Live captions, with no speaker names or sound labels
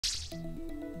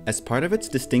As part of its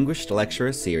Distinguished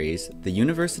Lecturer series, the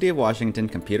University of Washington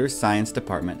Computer Science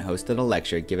Department hosted a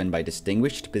lecture given by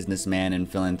distinguished businessman and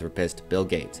philanthropist Bill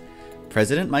Gates.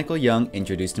 President Michael Young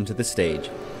introduced him to the stage.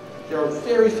 There are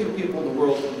very few people in the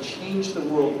world who can change the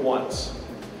world once,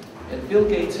 and Bill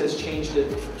Gates has changed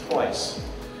it twice.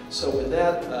 So with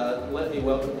that, let me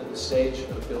welcome to the stage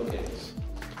Bill Gates.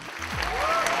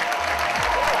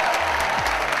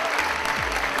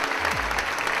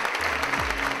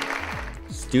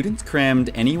 Students crammed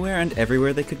anywhere and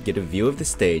everywhere they could get a view of the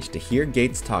stage to hear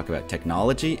Gates talk about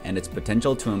technology and its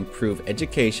potential to improve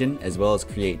education as well as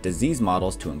create disease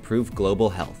models to improve global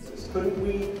health. Couldn't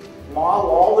we model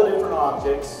all the different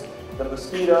objects, the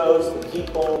mosquitoes, the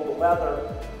people, the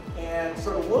weather, and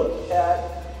sort of look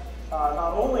at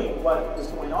not only what is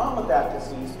going on with that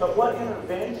disease, but what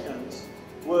interventions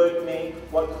would make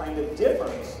what kind of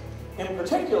difference? In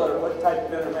particular, what type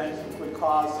of interventions would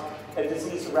cause a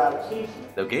disease eradication.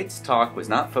 Though Gates' talk was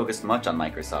not focused much on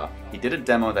Microsoft, he did a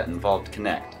demo that involved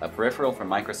Kinect, a peripheral for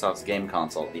Microsoft's game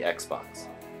console, the Xbox.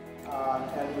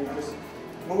 And we just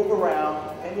move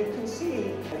around, and you can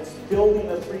see it's building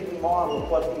a 3D model of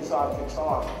what these objects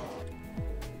are.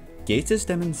 Gates'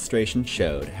 demonstration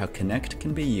showed how Kinect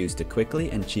can be used to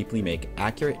quickly and cheaply make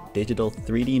accurate digital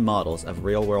 3D models of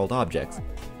real-world objects.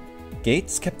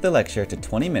 Gates kept the lecture to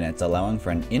 20 minutes, allowing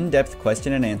for an in-depth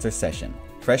question and answer session.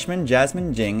 Freshman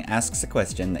Jasmine Jing asks a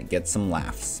question that gets some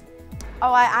laughs.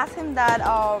 Oh, I asked him that,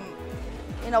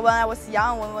 when I was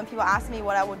young, when people asked me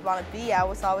what I would want to be, I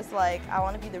was always like, I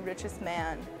want to be the richest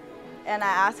man. And I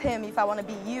asked him, if I want to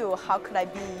be you, how could I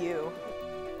be you?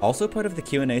 Also part of the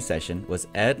Q&A session was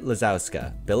Ed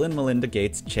Lazowska, Bill and Melinda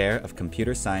Gates Chair of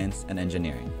Computer Science and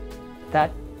Engineering.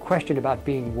 That question about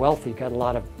being wealthy got a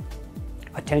lot of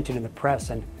attention in the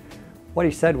press, and what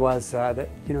he said was that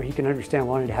he can understand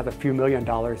wanting to have a few $1 million,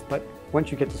 but once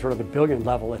you get to sort of the billion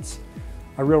level, it's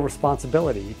a real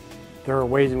responsibility. There are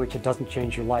ways in which it doesn't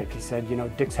change your life. He said,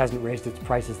 Dick's hasn't raised its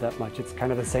prices that much. It's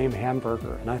kind of the same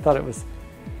hamburger, and I thought it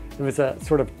was a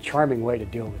sort of charming way to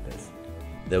deal with this.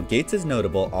 Though Gates is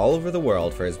notable all over the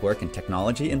world for his work in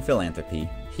technology and philanthropy,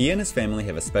 he and his family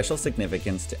have a special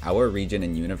significance to our region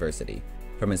and university.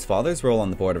 From his father's role on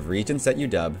the board of Regents at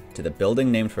UW, to the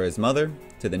building named for his mother,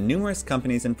 to the numerous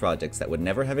companies and projects that would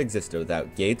never have existed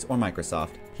without Gates or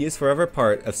Microsoft, he is forever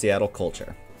part of Seattle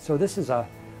culture. So this is a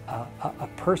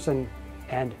person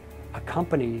and a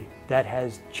company that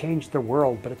has changed the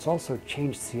world, but it's also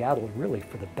changed Seattle really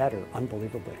for the better,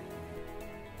 unbelievably.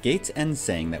 Gates ends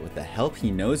saying that with the help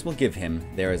he knows will give him,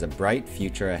 there is a bright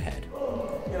future ahead.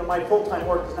 My full-time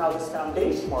work is now this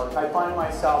foundation work. I find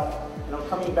myself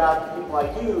coming back to people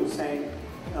like you saying,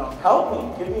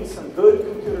 help me, give me some good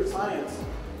computer science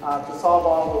to solve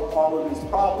all of these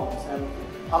problems. And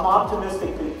I'm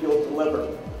optimistic that you'll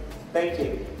deliver. Thank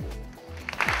you.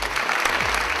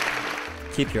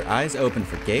 Keep your eyes open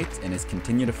for Gates and his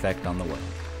continued effect on the world.